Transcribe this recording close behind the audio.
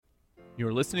You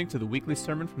are listening to the weekly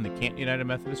sermon from the Canton United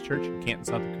Methodist Church in Canton,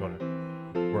 South Dakota.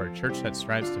 We're a church that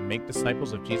strives to make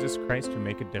disciples of Jesus Christ who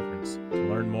make a difference. To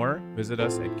learn more, visit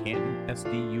us at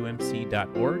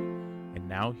cantonsdumc.org. And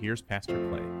now here's Pastor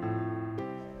Clay.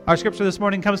 Our scripture this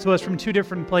morning comes to us from two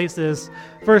different places.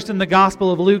 First in the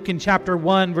Gospel of Luke in chapter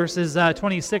 1, verses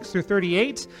 26 through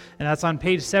 38, and that's on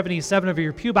page 77 of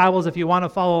your pew Bibles if you want to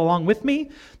follow along with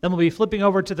me. Then we'll be flipping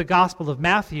over to the Gospel of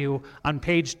Matthew on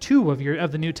page 2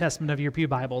 of the New Testament of your pew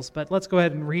Bibles. But let's go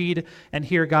ahead and read and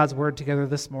hear God's word together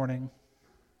this morning.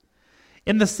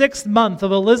 In the 6th month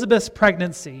of Elizabeth's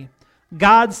pregnancy,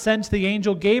 God sent the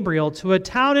angel Gabriel to a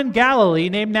town in Galilee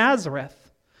named Nazareth.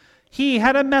 He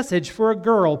had a message for a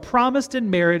girl promised in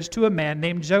marriage to a man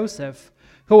named Joseph,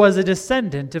 who was a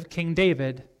descendant of King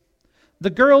David. The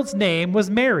girl's name was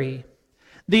Mary.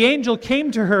 The angel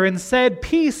came to her and said,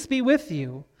 "Peace be with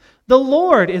you. The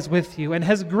Lord is with you and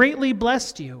has greatly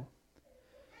blessed you."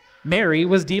 Mary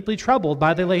was deeply troubled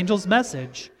by the angel's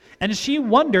message, and she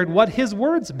wondered what his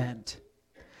words meant.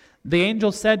 The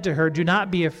angel said to her, "Do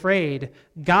not be afraid.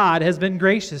 God has been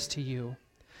gracious to you.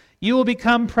 You will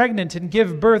become pregnant and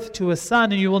give birth to a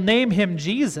son, and you will name him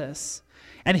Jesus.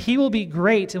 And he will be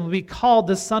great and will be called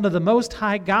the Son of the Most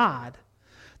High God.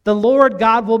 The Lord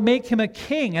God will make him a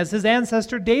king as his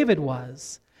ancestor David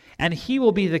was. And he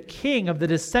will be the king of the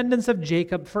descendants of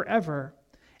Jacob forever,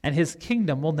 and his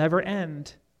kingdom will never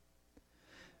end."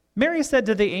 Mary said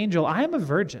to the angel, "I am a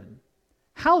virgin.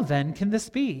 How then can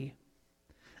this be?"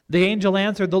 The angel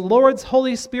answered, "The Lord's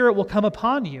Holy Spirit will come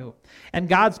upon you, and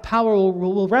God's power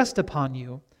will rest upon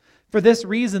you. For this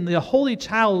reason, the Holy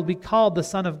Child will be called the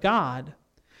Son of God.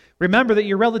 Remember that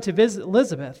your relative is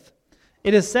Elizabeth.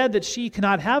 It is said that she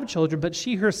cannot have children, but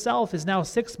she herself is now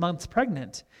 6 months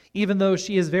pregnant, even though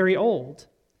she is very old.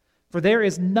 For there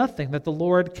is nothing that the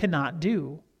Lord cannot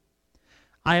do."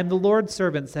 "I am the Lord's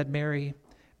servant," said Mary.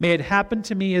 "May it happen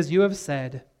to me as you have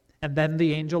said." And then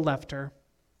the angel left her.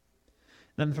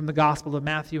 Then from the Gospel of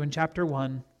Matthew in chapter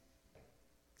 1.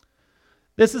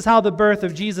 This is how the birth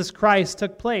of Jesus Christ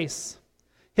took place.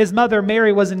 His mother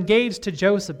Mary was engaged to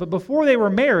Joseph, but before they were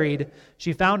married,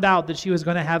 she found out that she was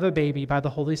going to have a baby by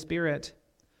the Holy Spirit.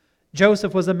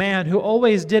 Joseph was a man who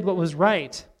always did what was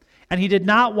right, and he did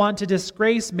not want to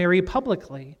disgrace Mary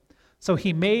publicly, so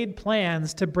he made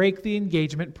plans to break the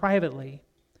engagement privately.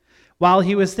 While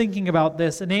he was thinking about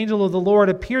this, an angel of the Lord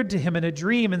appeared to him in a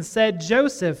dream and said,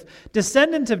 "Joseph,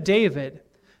 descendant of David,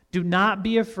 do not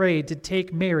be afraid to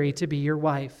take Mary to be your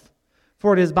wife,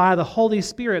 for it is by the Holy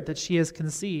Spirit that she is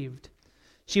conceived.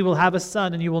 She will have a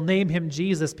son, and you will name him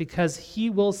Jesus, because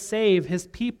he will save his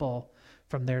people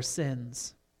from their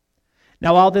sins."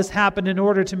 Now all this happened in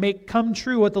order to make come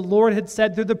true what the Lord had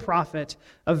said through the prophet,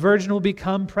 "A virgin will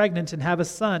become pregnant and have a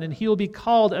son, and he will be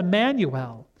called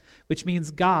Emmanuel," which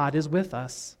means God is with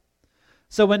us.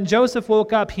 So when Joseph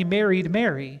woke up, he married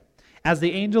Mary, as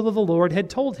the angel of the Lord had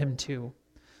told him to.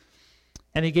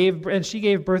 And she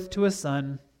gave birth to a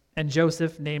son, and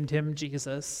Joseph named him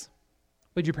Jesus.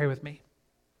 Would you pray with me?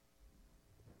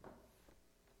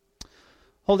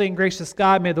 Holy and gracious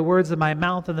God, may the words of my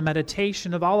mouth and the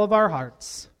meditation of all of our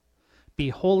hearts be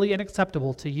holy and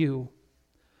acceptable to you.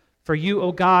 For you,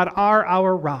 O God, are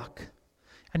our rock,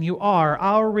 and you are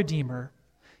our Redeemer.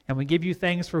 And we give you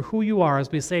thanks for who you are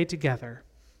as we say together,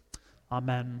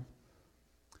 Amen.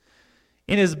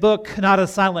 In his book, Not a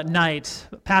Silent Night,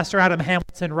 Pastor Adam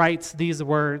Hamilton writes these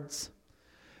words: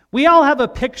 "We all have a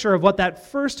picture of what that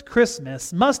first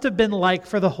Christmas must have been like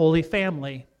for the Holy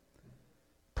Family.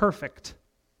 Perfect,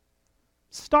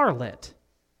 starlit,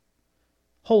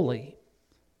 holy.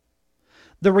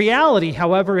 The reality,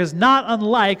 however, is not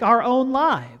unlike our own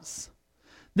lives.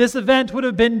 This event would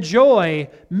have been joy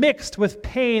mixed with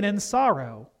pain and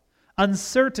sorrow,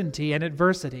 uncertainty and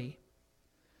adversity.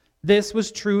 This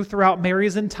was true throughout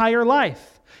Mary's entire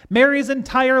life. Mary's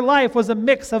entire life was a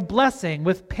mix of blessing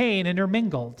with pain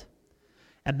intermingled.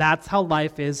 And that's how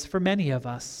life is for many of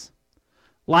us.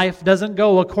 Life doesn't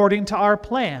go according to our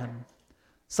plan.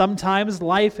 Sometimes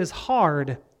life is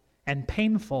hard and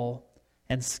painful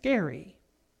and scary.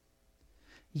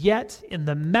 Yet in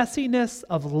the messiness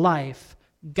of life,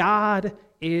 God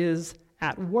is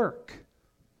at work,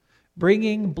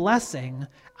 bringing blessing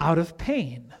out of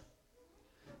pain.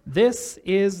 This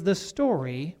is the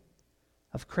story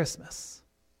of Christmas.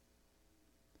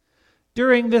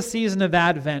 During this season of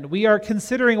Advent, we are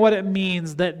considering what it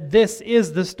means that this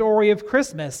is the story of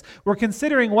Christmas. We're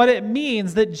considering what it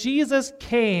means that Jesus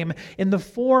came in the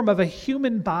form of a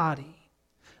human body.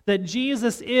 That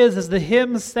Jesus is, as the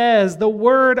hymn says, the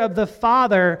Word of the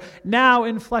Father now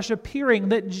in flesh appearing.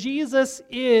 That Jesus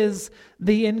is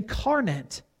the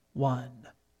incarnate one.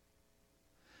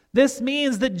 This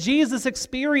means that Jesus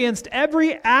experienced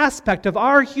every aspect of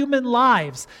our human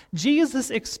lives. Jesus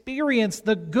experienced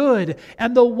the good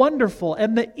and the wonderful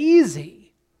and the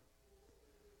easy.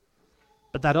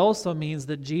 But that also means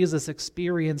that Jesus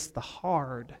experienced the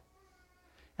hard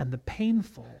and the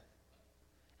painful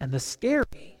and the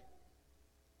scary.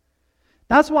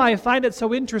 That's why I find it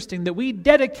so interesting that we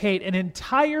dedicate an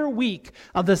entire week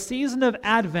of the season of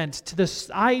Advent to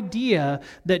this idea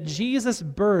that Jesus'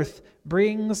 birth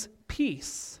brings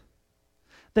peace.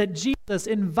 That Jesus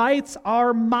invites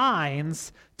our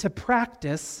minds to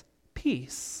practice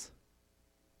peace.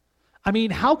 I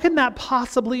mean, how can that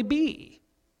possibly be?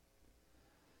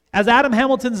 As Adam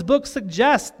Hamilton's book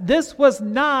suggests, this was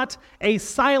not a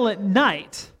silent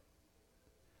night.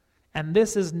 And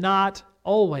this is not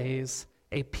always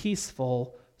a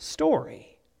peaceful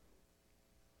story.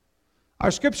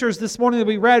 Our scriptures this morning that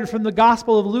we read from the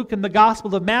Gospel of Luke and the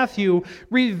Gospel of Matthew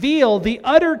reveal the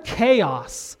utter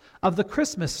chaos of the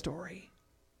Christmas story.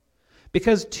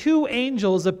 Because two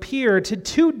angels appear to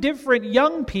two different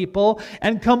young people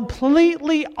and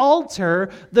completely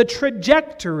alter the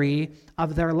trajectory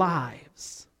of their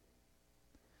lives.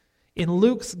 In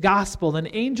Luke's gospel, an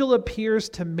angel appears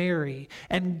to Mary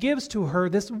and gives to her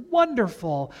this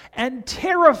wonderful and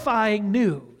terrifying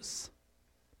news.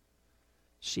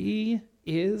 She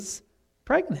is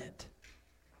pregnant.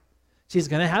 She's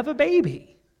going to have a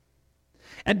baby.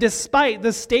 And despite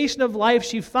the station of life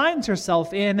she finds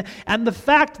herself in and the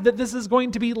fact that this is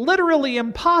going to be literally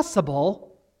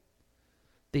impossible,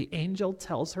 the angel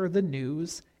tells her the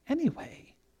news anyway.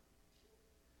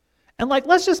 And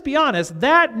let's just be honest,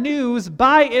 that news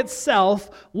by itself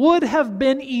would have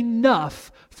been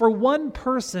enough for one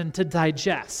person to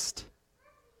digest.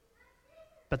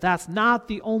 But that's not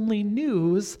the only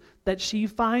news that she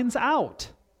finds out.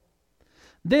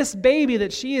 This baby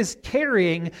that she is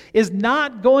carrying is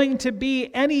not going to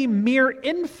be any mere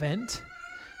infant.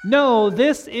 No,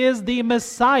 this is the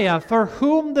Messiah for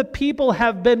whom the people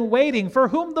have been waiting, for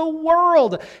whom the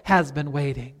world has been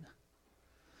waiting.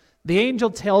 The angel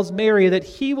tells Mary that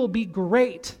he will be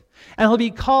great and he'll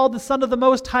be called the Son of the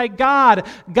Most High God.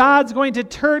 God's going to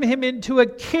turn him into a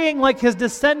king like his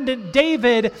descendant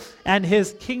David, and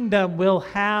his kingdom will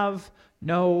have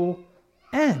no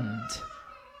end.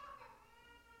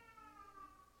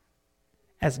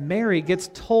 As Mary gets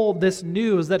told this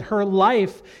news that her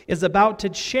life is about to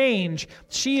change,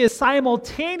 she is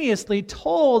simultaneously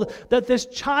told that this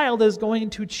child is going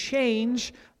to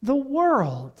change the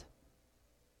world.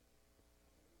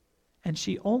 And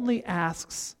she only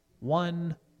asks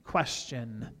one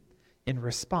question in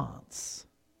response.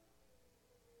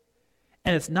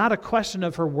 And it's not a question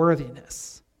of her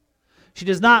worthiness. She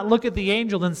does not look at the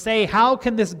angel and say, "How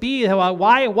can this be?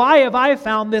 Why have I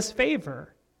found this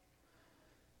favor?"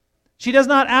 She does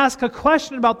not ask a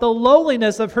question about the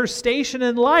lowliness of her station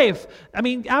in life. I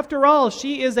mean, after all,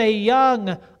 she is a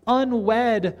young,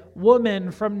 unwed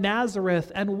woman from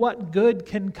Nazareth, and what good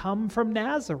can come from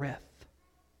Nazareth?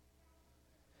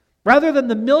 Rather than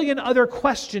the million other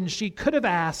questions she could have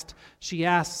asked, she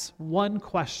asks one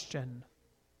question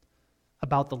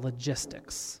about the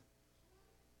logistics.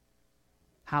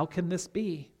 How can this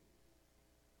be?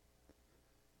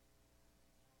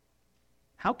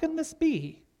 How can this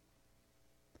be?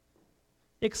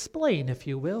 Explain, if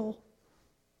you will.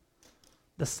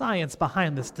 The science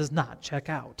behind this does not check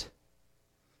out.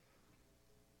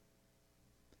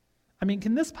 I mean,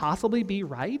 can this possibly be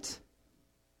right?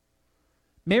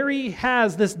 Mary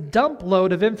has this dump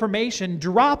load of information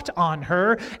dropped on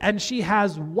her, and she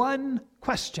has one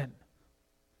question.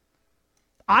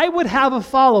 I would have a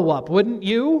follow-up, wouldn't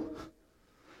you?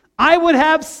 I would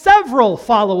have several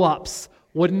follow-ups,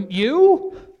 wouldn't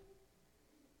you?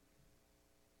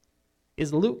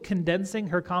 Is Luke condensing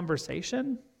her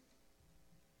conversation?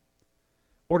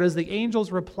 Or does the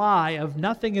angel's reply of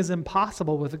 "nothing is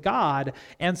impossible with God"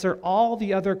 answer all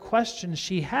the other questions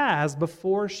she has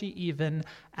before she even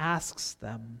asks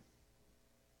them?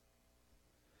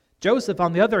 Joseph,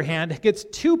 on the other hand, gets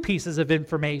two pieces of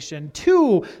information,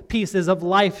 two pieces of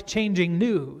life-changing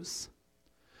news.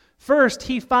 First,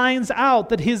 he finds out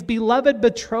that his beloved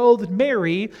betrothed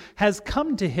Mary has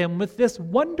come to him with this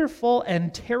wonderful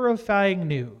and terrifying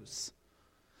news.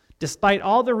 Despite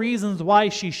all the reasons why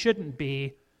she shouldn't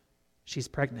be, she's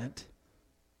pregnant.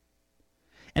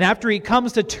 And after he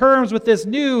comes to terms with this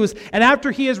news, and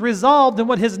after he is resolved in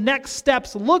what his next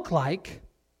steps look like,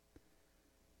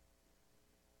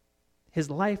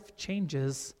 his life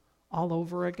changes all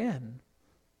over again.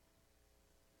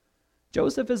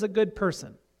 Joseph is a good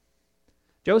person.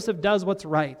 Joseph does what's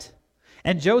right.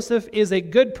 And Joseph is a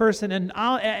good person, and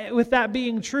with that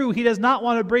being true, he does not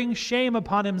want to bring shame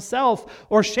upon himself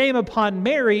or shame upon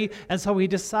Mary, and so he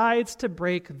decides to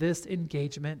break this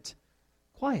engagement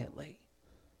quietly,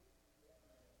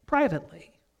 privately.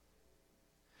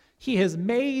 He has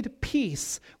made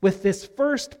peace with this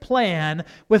first plan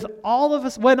with all of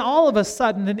us, when all of a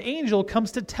sudden an angel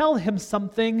comes to tell him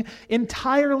something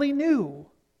entirely new.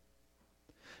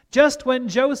 Just when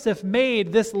Joseph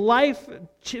made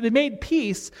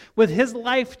peace with his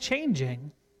life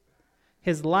changing,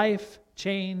 his life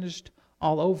changed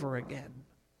all over again.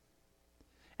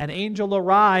 An angel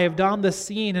arrived on the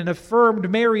scene and affirmed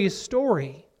Mary's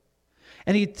story.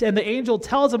 And the angel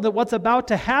tells him that what's about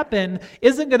to happen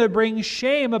isn't going to bring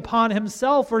shame upon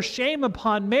himself or shame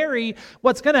upon Mary.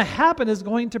 What's going to happen is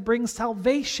going to bring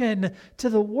salvation to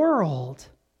the world.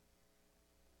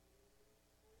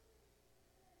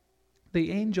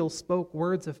 The angel spoke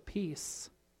words of peace.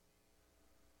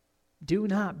 Do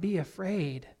not be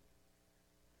afraid.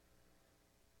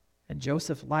 And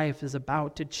Joseph's life is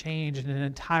about to change in an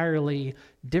entirely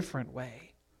different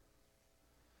way.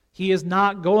 He is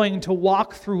not going to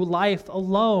walk through life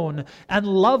alone and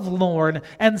lovelorn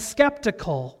and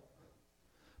skeptical,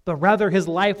 but rather his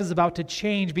life is about to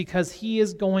change because he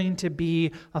is going to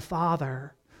be a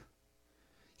father.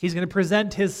 He's going to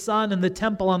present his son in the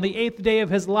temple on the 8th day of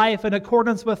his life in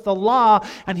accordance with the law,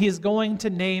 and he's going to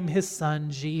name his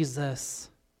son Jesus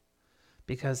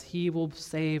because he will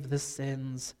save the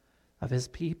sins of his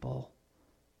people.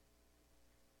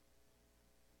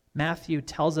 Matthew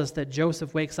tells us that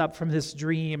Joseph wakes up from this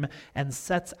dream and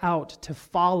sets out to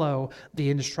follow the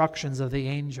instructions of the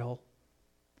angel.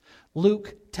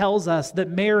 Luke tells us that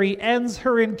Mary ends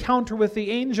her encounter with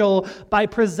the angel by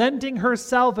presenting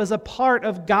herself as a part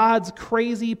of God's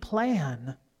crazy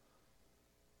plan.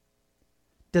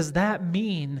 Does that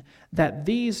mean that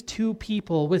these two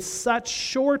people with such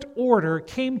short order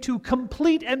came to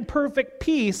complete and perfect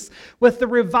peace with the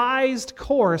revised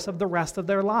course of the rest of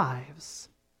their lives?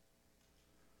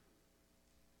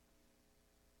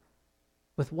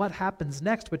 With what happens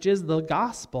next, which is the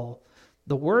gospel,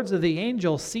 the words of the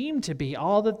angel seem to be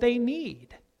all that they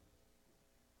need.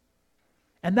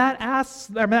 And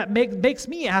that makes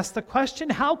me ask the question,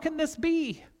 how can this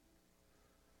be?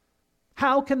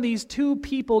 How can these two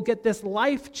people get this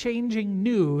life-changing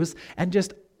news and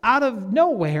just out of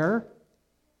nowhere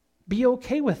be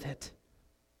okay with it?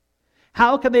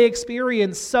 How can they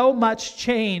experience so much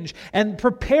change and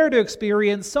prepare to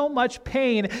experience so much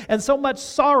pain and so much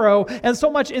sorrow and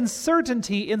so much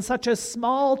uncertainty in such a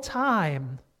small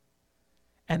time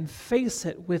and face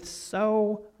it with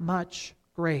so much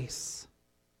grace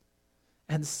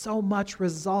and so much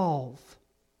resolve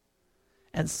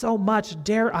and so much,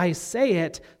 dare I say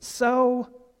it, so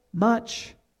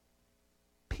much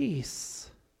peace?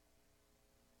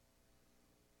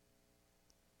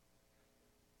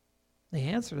 The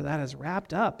answer to that is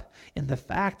wrapped up in the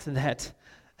fact that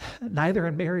neither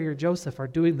Mary or Joseph are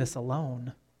doing this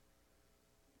alone.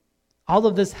 All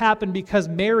of this happened because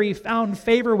Mary found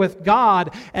favor with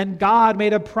God, and God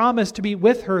made a promise to be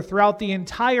with her throughout the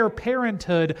entire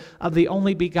parenthood of the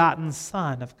only begotten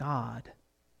Son of God.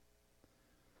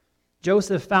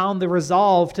 Joseph found the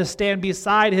resolve to stand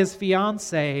beside his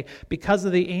fiancée because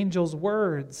of the angel's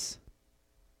words.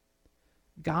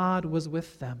 God was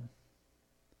with them.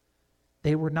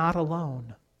 They were not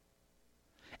alone.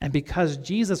 And because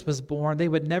Jesus was born, they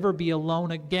would never be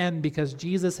alone again because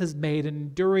Jesus has made an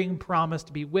enduring promise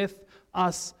to be with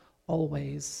us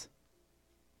always.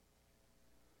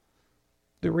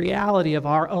 The reality of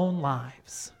our own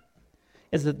lives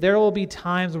is that there will be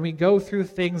times when we go through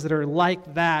things that are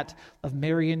like that of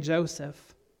Mary and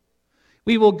Joseph.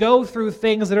 We will go through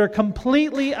things that are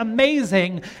completely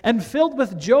amazing and filled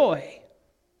with joy.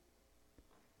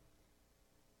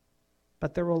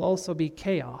 But there will also be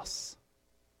chaos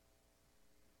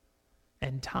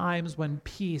and times when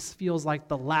peace feels like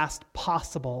the last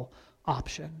possible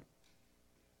option.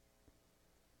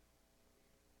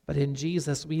 But in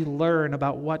Jesus, we learn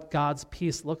about what God's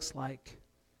peace looks like.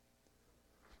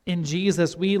 In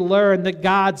Jesus, we learn that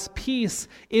God's peace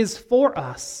is for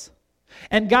us.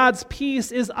 And God's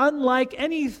peace is unlike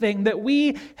anything that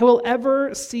we will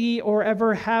ever see or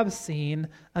ever have seen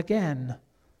again.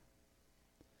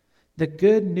 The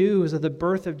good news of the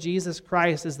birth of Jesus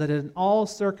Christ is that in all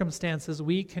circumstances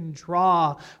we can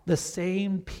draw the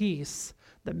same peace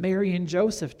that Mary and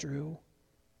Joseph drew.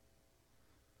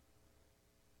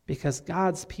 Because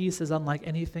God's peace is unlike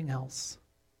anything else.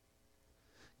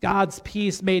 God's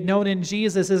peace made known in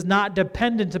Jesus is not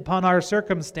dependent upon our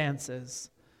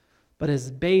circumstances, but is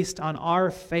based on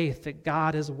our faith that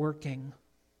God is working.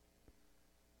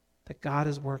 that God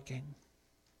is working.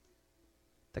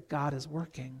 That God is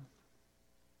working.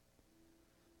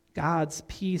 God's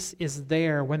peace is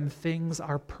there when things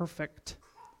are perfect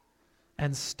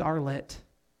and starlit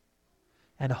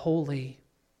and holy.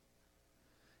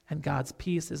 And God's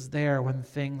peace is there when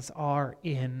things are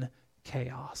in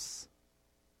chaos.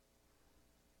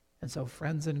 And so,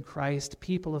 friends in Christ,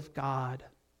 people of God,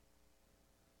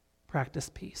 practice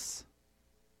peace.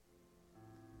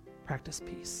 Practice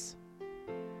peace.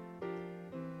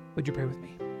 Would you pray with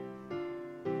me?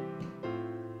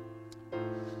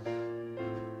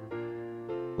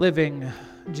 Living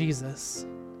Jesus,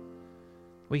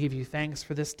 we give you thanks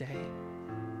for this day.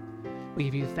 We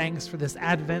give you thanks for this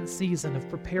Advent season of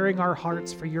preparing our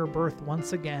hearts for your birth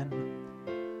once again.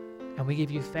 And we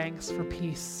give you thanks for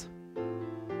peace.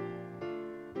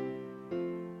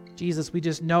 Jesus, we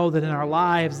just know that in our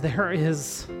lives there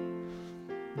is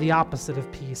the opposite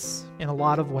of peace in a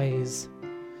lot of ways,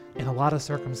 in a lot of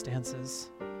circumstances.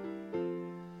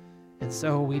 And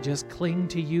so we just cling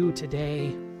to you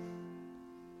today,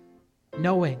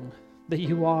 knowing that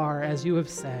you are, as you have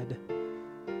said,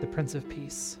 the Prince of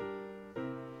Peace.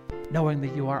 Knowing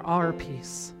that you are our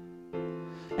peace,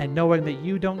 and knowing that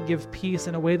you don't give peace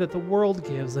in a way that the world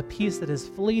gives, a peace that is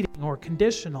fleeting or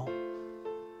conditional.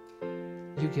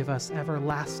 You give us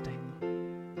everlasting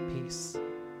peace.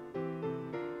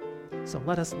 So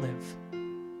let us live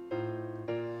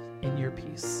in your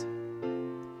peace.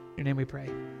 In your name we pray.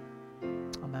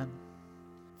 Amen.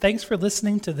 Thanks for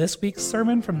listening to this week's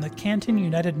sermon from the Canton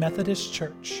United Methodist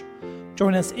Church.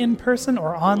 Join us in person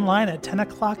or online at 10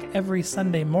 o'clock every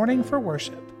Sunday morning for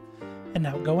worship. And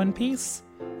now go in peace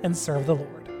and serve the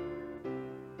Lord.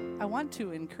 I want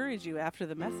to encourage you after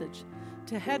the message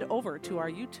to head over to our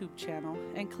YouTube channel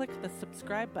and click the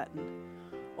subscribe button.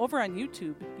 Over on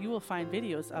YouTube, you will find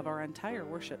videos of our entire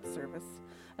worship service,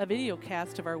 a video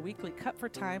cast of our weekly Cut for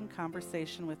Time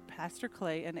conversation with Pastor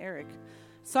Clay and Eric,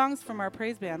 songs from our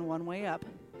praise band One Way Up,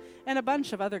 and a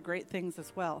bunch of other great things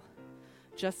as well.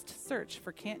 Just search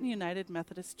for Canton United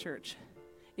Methodist Church.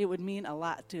 It would mean a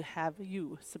lot to have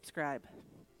you subscribe.